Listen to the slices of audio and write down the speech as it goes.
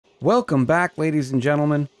Welcome back, ladies and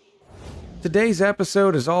gentlemen. Today's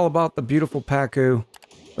episode is all about the beautiful Pacu.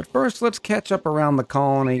 But first, let's catch up around the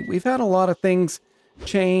colony. We've had a lot of things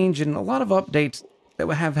change and a lot of updates that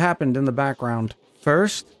have happened in the background.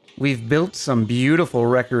 First, we've built some beautiful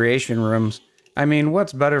recreation rooms. I mean,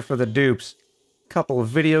 what's better for the dupes? Couple of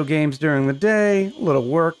video games during the day, a little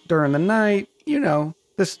work during the night, you know,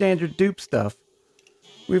 the standard dupe stuff.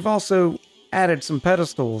 We've also added some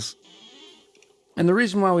pedestals. And the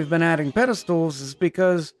reason why we've been adding pedestals is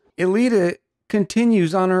because Elita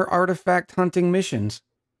continues on her artifact hunting missions.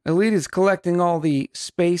 Elita is collecting all the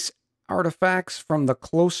space artifacts from the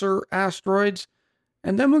closer asteroids,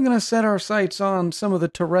 and then we're going to set our sights on some of the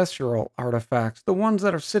terrestrial artifacts, the ones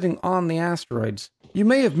that are sitting on the asteroids. You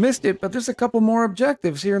may have missed it, but there's a couple more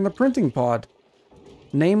objectives here in the printing pod.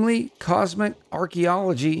 Namely, cosmic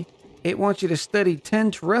archaeology. It wants you to study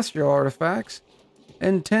 10 terrestrial artifacts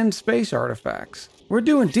and 10 space artifacts. We're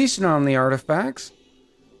doing decent on the artifacts.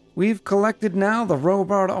 We've collected now the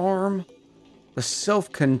robot arm, the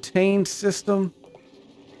self-contained system,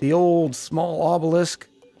 the old small obelisk,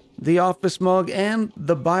 the office mug, and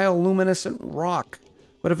the bioluminescent rock.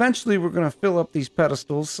 But eventually we're going to fill up these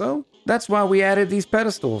pedestals, so that's why we added these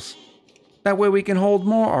pedestals. That way we can hold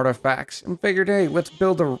more artifacts, and figured, hey, let's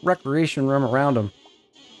build a recreation room around them.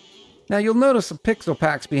 Now you'll notice some pixel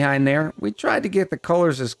packs behind there. We tried to get the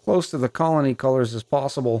colors as close to the colony colors as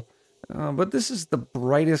possible. But this is the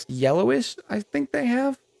brightest yellowish I think they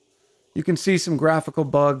have. You can see some graphical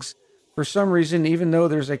bugs. For some reason, even though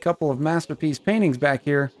there's a couple of masterpiece paintings back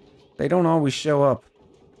here, they don't always show up.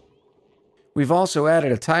 We've also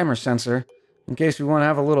added a timer sensor in case we want to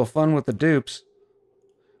have a little fun with the dupes.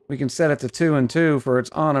 We can set it to 2 and 2 for its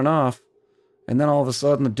on and off. And then all of a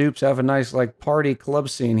sudden the dupes have a nice like party club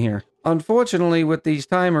scene here. Unfortunately, with these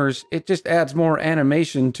timers, it just adds more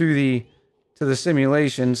animation to the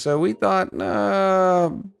simulation, so we thought,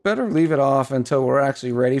 better leave it off until we're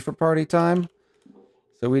actually ready for party time.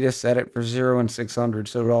 So we just set it for 0 and 600,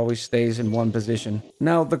 so it always stays in one position.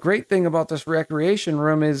 Now, the great thing about this recreation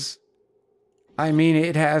room is, I mean,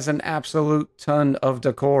 it has an absolute ton of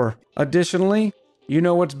decor. Additionally, you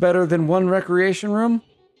know what's better than one recreation room?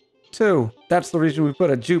 2. That's the reason we put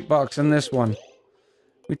a jukebox in this one.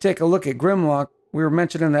 We take a look at Grimlock. We were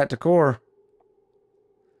mentioning that decor.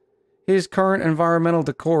 His current environmental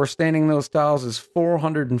decor standing those tiles is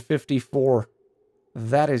 454.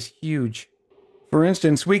 That is huge. For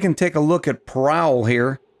instance, we can take a look at Prowl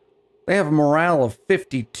here. They have a morale of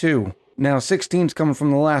 52. Now 16's coming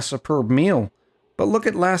from the last superb meal. But look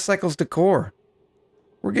at last cycle's decor.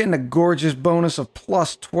 We're getting a gorgeous bonus of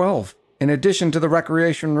plus 12. In addition to the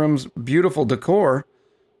recreation room's beautiful decor,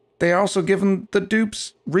 they also given the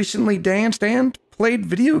dupes recently danced and played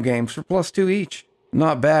video games for plus 2 each.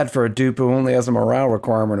 Not bad for a dupe who only has a morale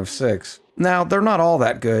requirement of 6. Now, they're not all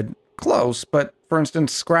that good. Close, but for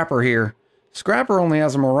instance, Scrapper here. Scrapper only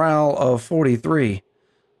has a morale of 43.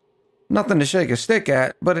 Nothing to shake a stick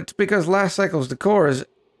at, but it's because last cycle's decor is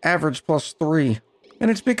average plus 3.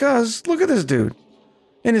 And it's because, look at this dude.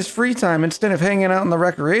 In his free time, instead of hanging out in the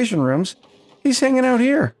recreation rooms, he's hanging out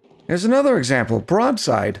here. Here's another example,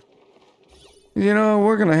 Broadside. You know,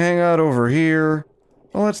 we're gonna hang out over here.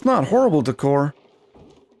 Well, it's not horrible decor.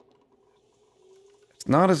 It's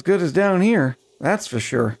not as good as down here, that's for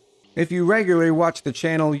sure. If you regularly watch the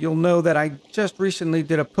channel, you'll know that I just recently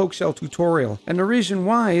did a poke shell tutorial. And the reason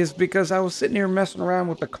why is because I was sitting here messing around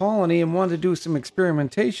with the colony and wanted to do some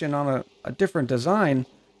experimentation on a different design.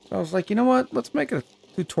 So I was like, you know what, let's make a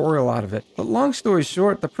tutorial out of it. But long story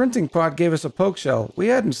short, the printing pod gave us a poke shell. We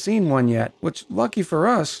hadn't seen one yet, which, lucky for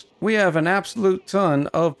us, we have an absolute ton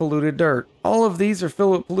of polluted dirt. All of these are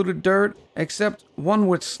filled with polluted dirt, except one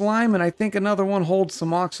with slime, and I think another one holds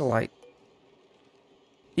some oxalite.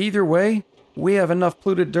 Either way, we have enough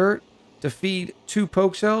polluted dirt to feed 2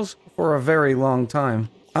 poke shells for a very long time.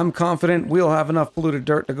 I'm confident we'll have enough polluted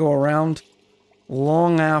dirt to go around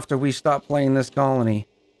long after we stop playing this colony.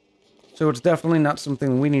 So it's definitely not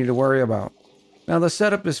something we need to worry about. Now the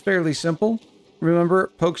setup is fairly simple.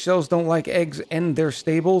 Remember, poke shells don't like eggs in their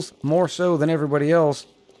stables more so than everybody else.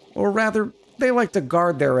 Or rather, they like to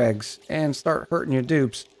guard their eggs and start hurting your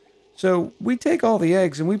dupes. So we take all the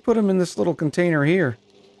eggs and we put them in this little container here.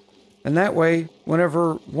 And that way,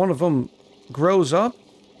 whenever one of them grows up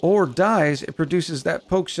or dies, it produces that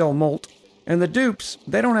poke shell molt. And the dupes,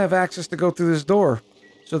 they don't have access to go through this door.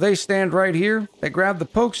 So they stand right here, they grab the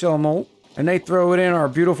poke shell molt, and they throw it in our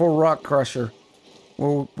beautiful rock crusher,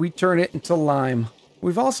 where we turn it into lime.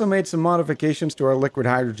 We've also made some modifications to our liquid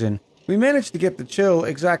hydrogen. We managed to get the chill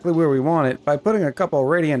exactly where we want it by putting a couple of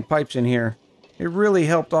radiant pipes in here. It really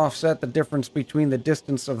helped offset the difference between the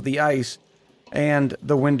distance of the ice and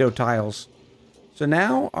the window tiles. So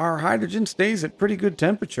now our hydrogen stays at pretty good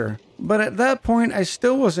temperature. But at that point, I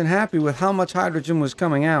still wasn't happy with how much hydrogen was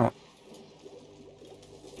coming out.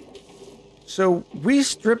 So we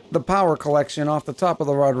stripped the power collection off the top of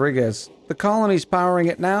the Rodriguez. The colony's powering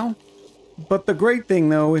it now. But the great thing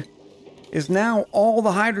though is now all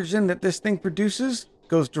the hydrogen that this thing produces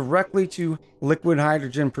goes directly to liquid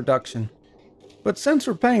hydrogen production. But since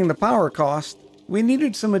we're paying the power cost, we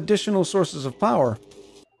needed some additional sources of power.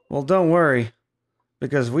 Well, don't worry,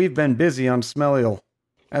 because we've been busy on Smelial.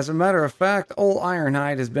 As a matter of fact, old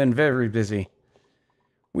Ironhide has been very busy.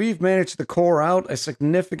 We've managed to core out a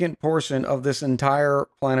significant portion of this entire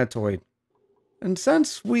planetoid. And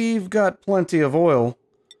since we've got plenty of oil,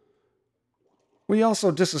 we also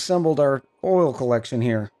disassembled our oil collection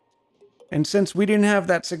here. And since we didn't have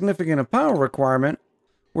that significant a power requirement,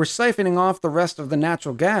 we're siphoning off the rest of the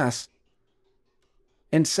natural gas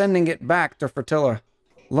and sending it back to Fertilla.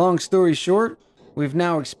 Long story short, we've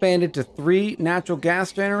now expanded to 3 natural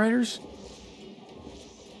gas generators,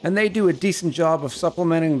 and they do a decent job of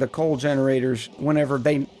supplementing the coal generators whenever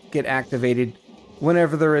they get activated,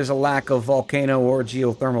 whenever there is a lack of volcano or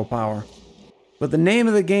geothermal power. But the name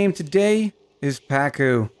of the game today is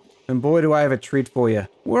Pacu, and boy do I have a treat for you.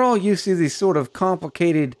 We're all used to these sort of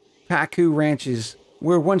complicated Pacu ranches,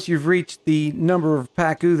 where once you've reached the number of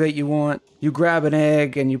Pacu that you want, you grab an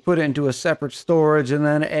egg and you put it into a separate storage, and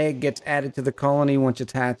then an egg gets added to the colony once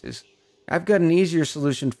it hatches. I've got an easier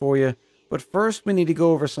solution for you, but first we need to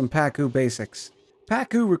go over some Pacu basics.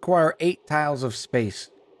 Pacu require 8 tiles of space.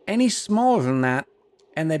 Any smaller than that,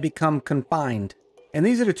 and they become confined. And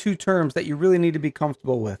these are the 2 terms that you really need to be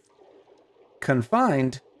comfortable with.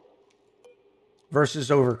 Confined versus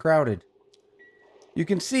overcrowded. You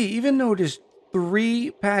can see, even though there's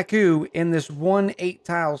 3 Pacu in this one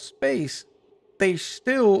 8-tile space, they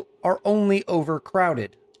still are only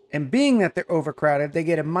overcrowded. And being that they're overcrowded, they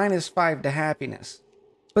get a -5 to happiness.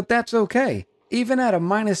 But that's okay. Even at a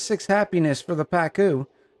 -6 happiness for the Pacu,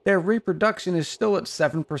 their reproduction is still at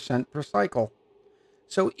 7% per cycle.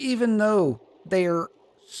 So even though they're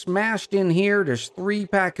smashed in here, there's 3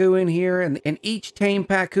 Pacu in here, and each tame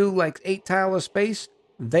Pacu likes 8 tile of space,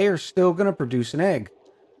 they are still going to produce an egg,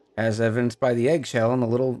 as evidenced by the eggshell and the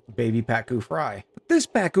little baby Pacu fry. But this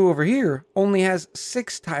Pacu over here only has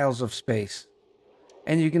 6 tiles of space.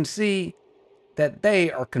 And you can see that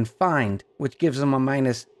they are confined, which gives them a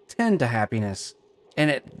 -10 to happiness. And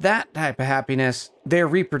at that type of happiness, their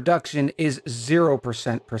reproduction is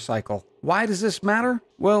 0% per cycle. Why does this matter?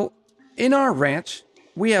 Well, in our ranch,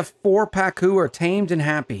 we have 4 Pacu are tamed and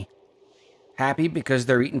happy. Happy because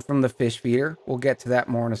they're eating from the fish feeder. We'll get to that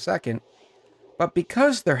more in a second. But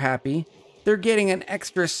because they're happy, they're getting an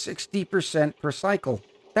extra 60% per cycle.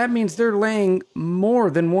 That means they're laying more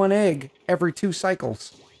than 1 egg every 2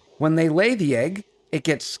 cycles. When they lay the egg, it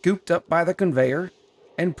gets scooped up by the conveyor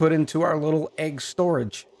and put into our little egg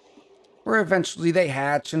storage, where eventually they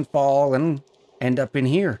hatch and fall and end up in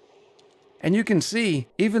here. And you can see,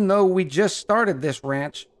 even though we just started this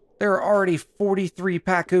ranch, there are already 43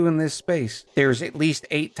 Pacu in this space. There's at least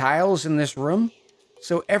 8 tiles in this room.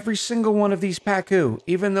 So every single one of these Pacu,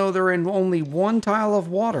 even though they're in only 1 tile of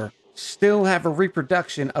water, still have a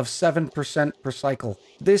reproduction of 7% per cycle.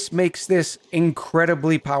 This makes this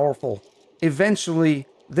incredibly powerful. Eventually,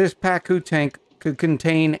 this Pacu tank could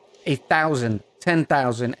contain 1,000,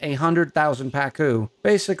 10,000, 100,000 Pacu.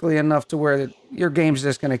 Basically enough to where your game's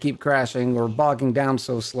just going to keep crashing or bogging down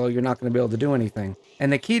so slow you're not going to be able to do anything.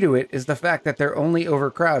 And the key to it is the fact that they're only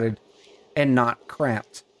overcrowded and not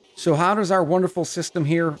cramped. So how does our wonderful system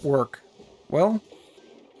here work? Well,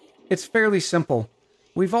 it's fairly simple.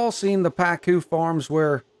 We've all seen the Pacu farms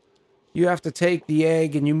where you have to take the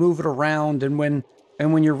egg and you move it around, and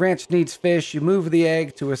when your ranch needs fish, you move the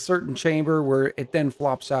egg to a certain chamber where it then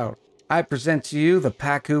flops out. I present to you the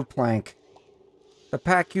Pacu plank. The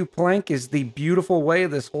Pacu plank is the beautiful way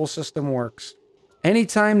this whole system works.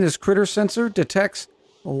 Anytime this critter sensor detects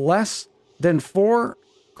less than 4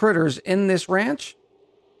 critters in this ranch,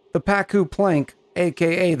 the Pacu plank,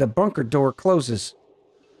 aka the bunker door, closes.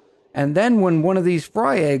 And then when one of these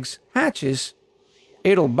fry eggs hatches,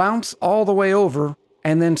 it'll bounce all the way over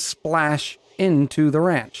and then splash into the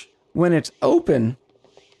ranch. When it's open,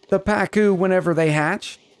 the Pacu, whenever they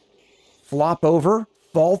hatch, flop over,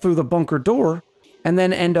 fall through the bunker door, and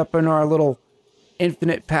then end up in our little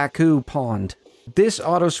infinite Pacu pond. This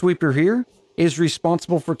auto sweeper here is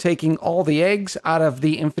responsible for taking all the eggs out of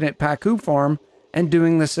the infinite Pacu farm and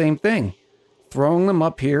doing the same thing, throwing them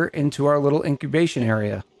up here into our little incubation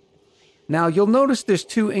area. Now, you'll notice there's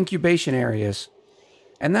 2 incubation areas.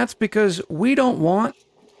 And that's because we don't want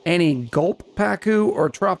any gulp Pacu or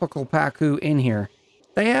tropical Pacu in here.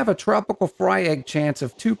 They have a tropical fry egg chance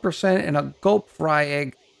of 2% and a gulp fry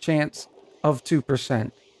egg chance of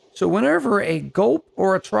 2%. So whenever a gulp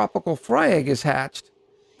or a tropical fry egg is hatched,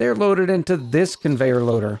 they're loaded into this conveyor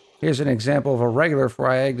loader. Here's an example of a regular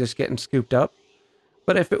fry egg just getting scooped up.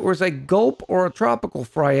 But if it was a gulp or a tropical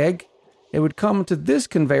fry egg, it would come to this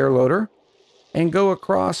conveyor loader and go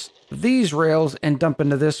across these rails and dump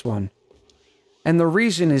into this one. And the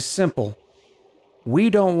reason is simple. We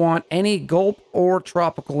don't want any gulp or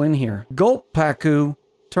tropical in here. Gulp Pacu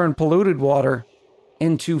turn polluted water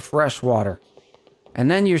into fresh water. And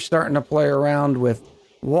then you're starting to play around with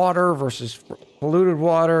water versus polluted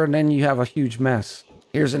water, and then you have a huge mess.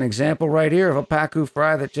 Here's an example right here of a Pacu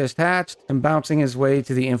fry that just hatched and bouncing his way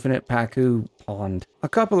to the infinite Pacu pond. A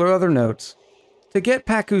couple of other notes. To get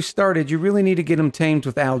Pacu started, you really need to get them tamed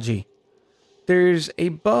with algae. There's a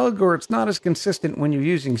bug, or it's not as consistent when you're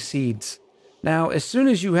using seeds. Now, as soon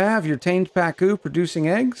as you have your tamed Pacu producing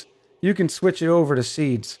eggs, you can switch it over to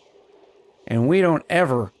seeds. And we don't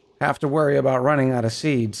ever have to worry about running out of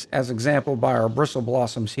seeds, as exampled by our bristle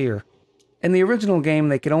blossoms here. In the original game,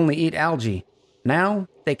 they could only eat algae. Now,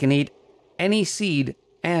 they can eat any seed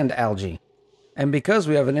and algae. And because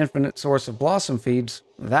we have an infinite source of blossom feeds,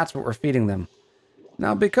 that's what we're feeding them.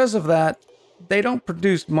 Now, because of that, they don't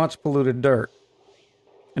produce much polluted dirt.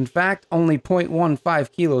 In fact, only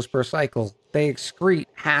 0.15 kilos per cycle. They excrete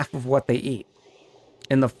half of what they eat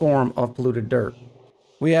in the form of polluted dirt.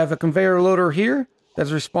 We have a conveyor loader here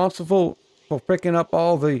that's responsible for picking up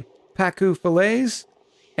all the Pacu fillets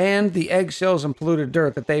and the eggshells and polluted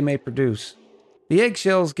dirt that they may produce. The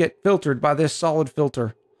eggshells get filtered by this solid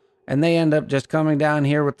filter, and they end up just coming down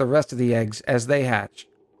here with the rest of the eggs as they hatch.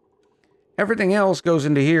 Everything else goes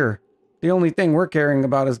into here. The only thing we're caring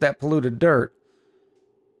about is that polluted dirt.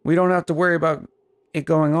 We don't have to worry about it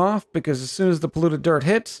going off because as soon as the polluted dirt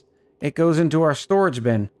hits, it goes into our storage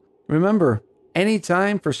bin. Remember,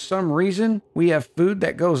 anytime for some reason we have food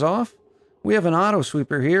that goes off, we have an auto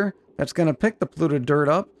sweeper here that's going to pick the polluted dirt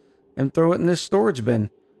up and throw it in this storage bin.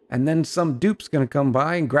 And then some dupe's going to come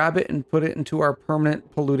by and grab it and put it into our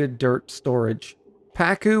permanent polluted dirt storage.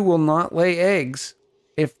 Pacu will not lay eggs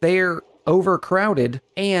if they're overcrowded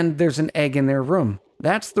and there's an egg in their room.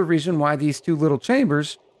 That's the reason why these two little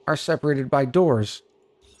chambers are separated by doors.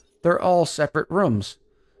 They're all separate rooms.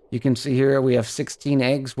 You can see here we have 16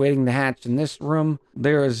 eggs waiting to hatch in this room.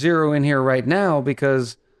 There are 0 in here right now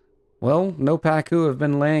because, well, no Pacu have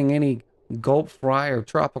been laying any gulp fry or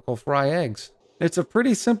tropical fry eggs. It's a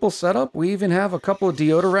pretty simple setup. We even have a couple of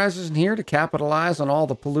deodorizers in here to capitalize on all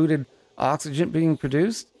the polluted oxygen being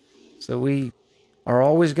produced. So we are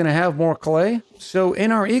always going to have more clay. So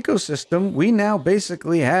in our ecosystem, we now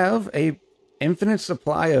basically have a infinite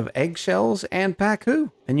supply of eggshells and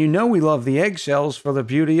Pacu. And you know we love the eggshells for the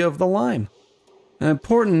beauty of the lime. An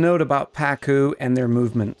important note about Pacu and their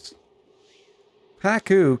movements.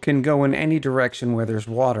 Pacu can go in any direction where there's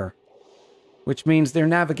water, which means their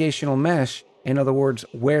navigational mesh, in other words,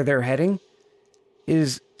 where they're heading,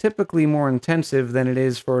 is typically more intensive than it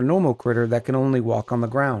is for a normal critter that can only walk on the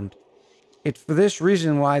ground. It's for this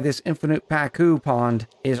reason why this infinite Pacu pond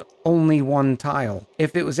is only one tile.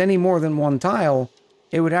 If it was any more than one tile,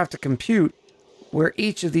 it would have to compute where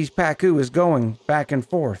each of these Pacu is going back and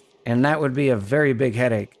forth. And that would be a very big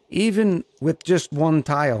headache. Even with just one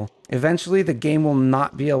tile, eventually the game will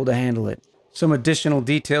not be able to handle it. Some additional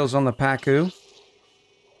details on the Pacu.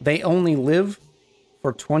 They only live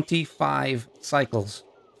for 25 cycles,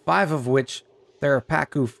 5 of which they're a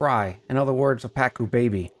Pacu fry, in other words, a Pacu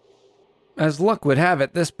baby. As luck would have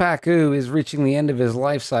it, this Pacu is reaching the end of his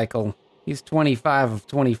life cycle. He's 25 of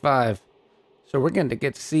 25. So we're going to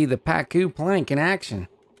get to see the Pacu plank in action.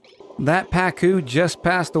 That Pacu just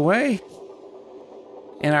passed away,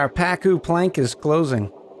 and our Pacu plank is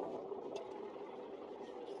closing.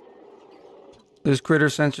 This critter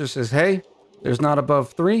sensor says, hey, there's not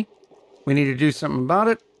above 3. We need to do something about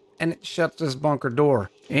it, and it shuts this bunker door.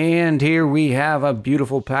 And here we have a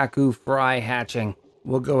beautiful Pacu fry hatching.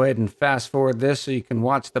 We'll go ahead and fast forward this so you can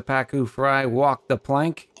watch the Pacu fry walk the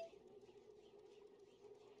plank.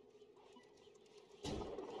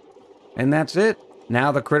 And that's it.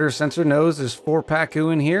 Now the critter sensor knows there's 4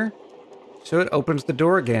 Pacu in here, so it opens the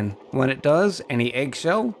door again. When it does, any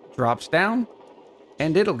eggshell drops down,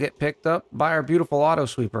 and it'll get picked up by our beautiful auto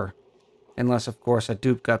sweeper. Unless, of course, a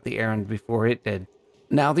dupe got the errand before it did.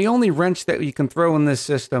 Now, the only wrench that you can throw in this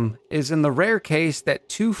system is in the rare case that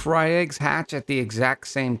 2 fry eggs hatch at the exact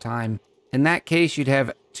same time. In that case, you'd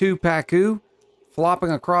have 2 Pacu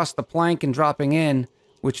flopping across the plank and dropping in,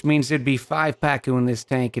 which means there'd be 5 Pacu in this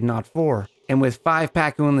tank and not 4. And with 5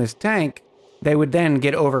 Pacu in this tank, they would then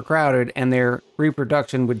get overcrowded and their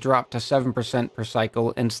reproduction would drop to 7% per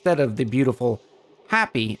cycle instead of the beautiful,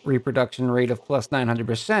 happy reproduction rate of plus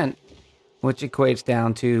 900%, which equates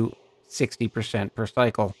down to 60% per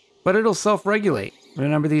cycle. But it'll self-regulate.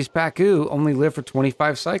 Remember, these Pacu only live for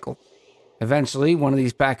 25 cycles. Eventually, one of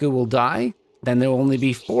these Pacu will die, then there'll only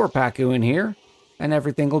be 4 Pacu in here, and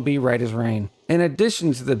everything will be right as rain. In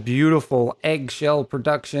addition to the beautiful eggshell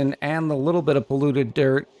production and the little bit of polluted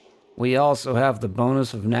dirt, we also have the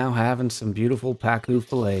bonus of now having some beautiful Pacu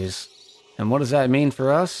fillets. And what does that mean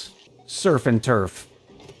for us? Surf and turf.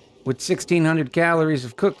 With 1,600 calories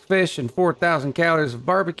of cooked fish and 4,000 calories of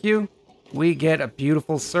barbecue, we get a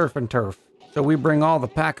beautiful surf and turf. So we bring all the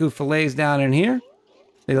Pacu fillets down in here.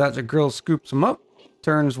 The electric grill scoops them up,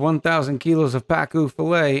 turns 1,000 kilos of Pacu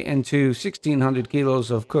fillet into 1,600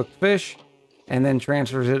 kilos of cooked fish, and then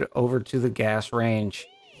transfers it over to the gas range,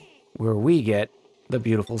 where we get the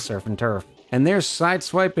beautiful surf and turf. And there's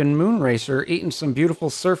Sideswipe and Moonracer eating some beautiful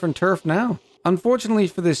surf and turf now. Unfortunately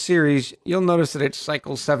for this series, you'll notice that it's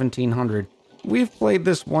cycle 1,700. We've played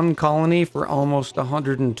this one colony for almost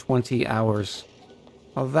 120 hours.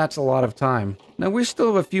 Well, that's a lot of time. Now, we still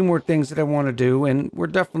have a few more things that I want to do, and we're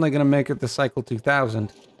definitely going to make it to cycle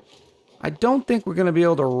 2000. I don't think we're going to be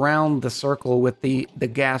able to round the circle with the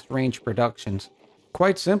gas range productions.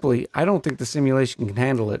 Quite simply, I don't think the simulation can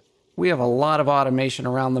handle it. We have a lot of automation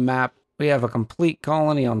around the map. We have a complete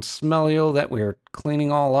colony on Smellio that we're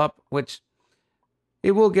cleaning all up, which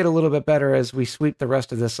it will get a little bit better as we sweep the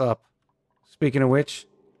rest of this up. Speaking of which,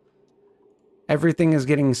 everything is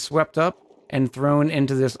getting swept up and thrown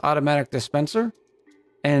into this automatic dispenser,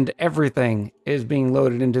 and everything is being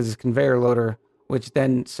loaded into this conveyor loader, which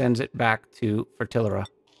then sends it back to Fertilera.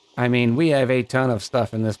 I mean, we have a ton of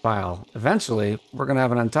stuff in this pile. Eventually, we're going to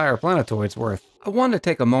have an entire planetoid's worth. I wanted to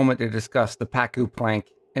take a moment to discuss the Pacu plank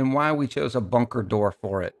and why we chose a bunker door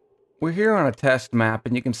for it. We're here on a test map,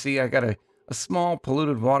 and you can see I got a small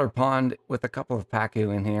polluted water pond with a couple of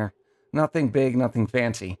Pacu in here. Nothing big, nothing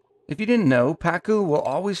fancy. If you didn't know, Pacu will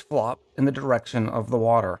always flop in the direction of the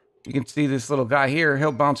water. You can see this little guy here,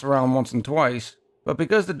 he'll bounce around once and twice, but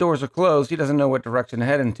because the doors are closed, he doesn't know what direction to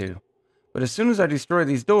head into. But as soon as I destroy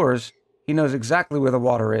these doors, he knows exactly where the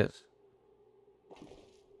water is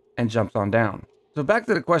and jumps on down. So back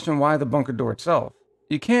to the question, why the bunker door itself?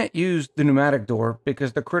 You can't use the pneumatic door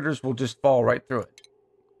because the critters will just fall right through it,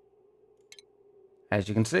 as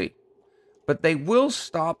you can see. But they will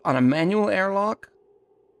stop on a manual airlock,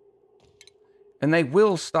 and they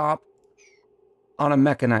will stop on a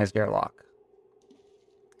mechanized airlock.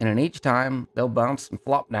 And in each time, they'll bounce and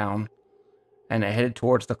flop down and head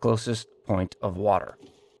towards the closest point of water.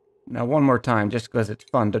 Now, one more time, just because it's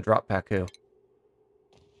fun to drop Pacu.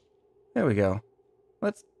 There we go.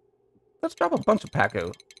 Let's drop a bunch of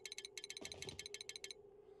Pacu.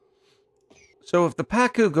 So if the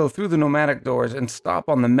Pacu go through the pneumatic doors and stop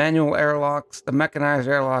on the manual airlocks, the mechanized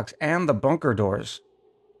airlocks, and the bunker doors,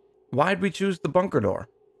 why'd we choose the bunker door?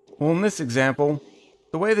 Well, in this example,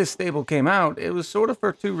 the way this stable came out, it was sort of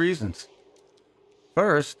for 2 reasons.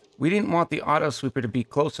 First, we didn't want the auto sweeper to be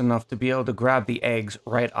close enough to be able to grab the eggs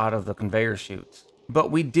right out of the conveyor chutes.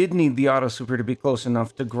 But we did need the auto sweeper to be close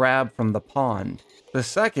enough to grab from the pond. The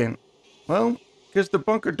second, well, because the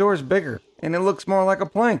bunker door is bigger and it looks more like a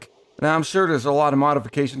plank. Now, I'm sure there's a lot of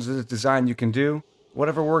modifications to this design you can do.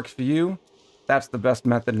 Whatever works for you, that's the best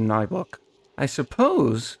method in my book. I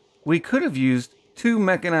suppose we could have used 2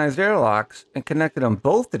 mechanized airlocks and connected them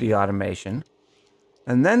both to the automation,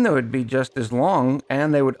 and then they would be just as long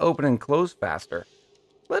and they would open and close faster.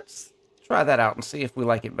 Let's try that out and see if we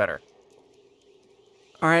like it better.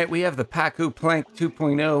 Alright, we have the Pacu Plank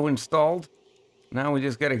 2.0 installed. Now we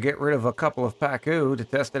just got to get rid of a couple of Pacu to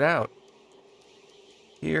test it out.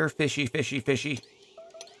 Here, fishy, fishy, fishy.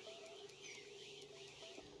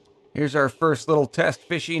 Here's our first little test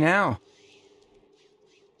fishy now.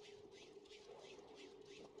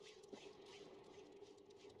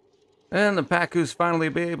 And the Pacu's finally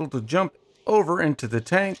be able to jump over into the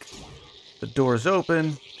tank. The doors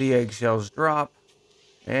open, the eggshells drop,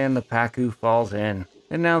 and the Pacu falls in.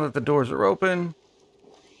 And now that the doors are open,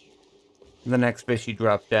 the next fishy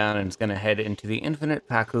drops down and is going to head into the infinite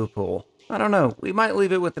Pacu pool. I don't know, we might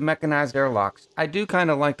leave it with the mechanized airlocks. I do kind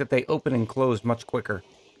of like that they open and close much quicker.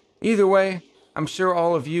 Either way, I'm sure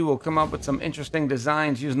all of you will come up with some interesting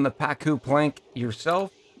designs using the Pacu plank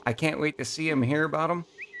yourself. I can't wait to see them and hear about them.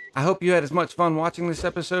 I hope you had as much fun watching this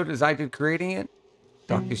episode as I did creating it.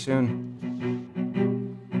 Talk to you soon.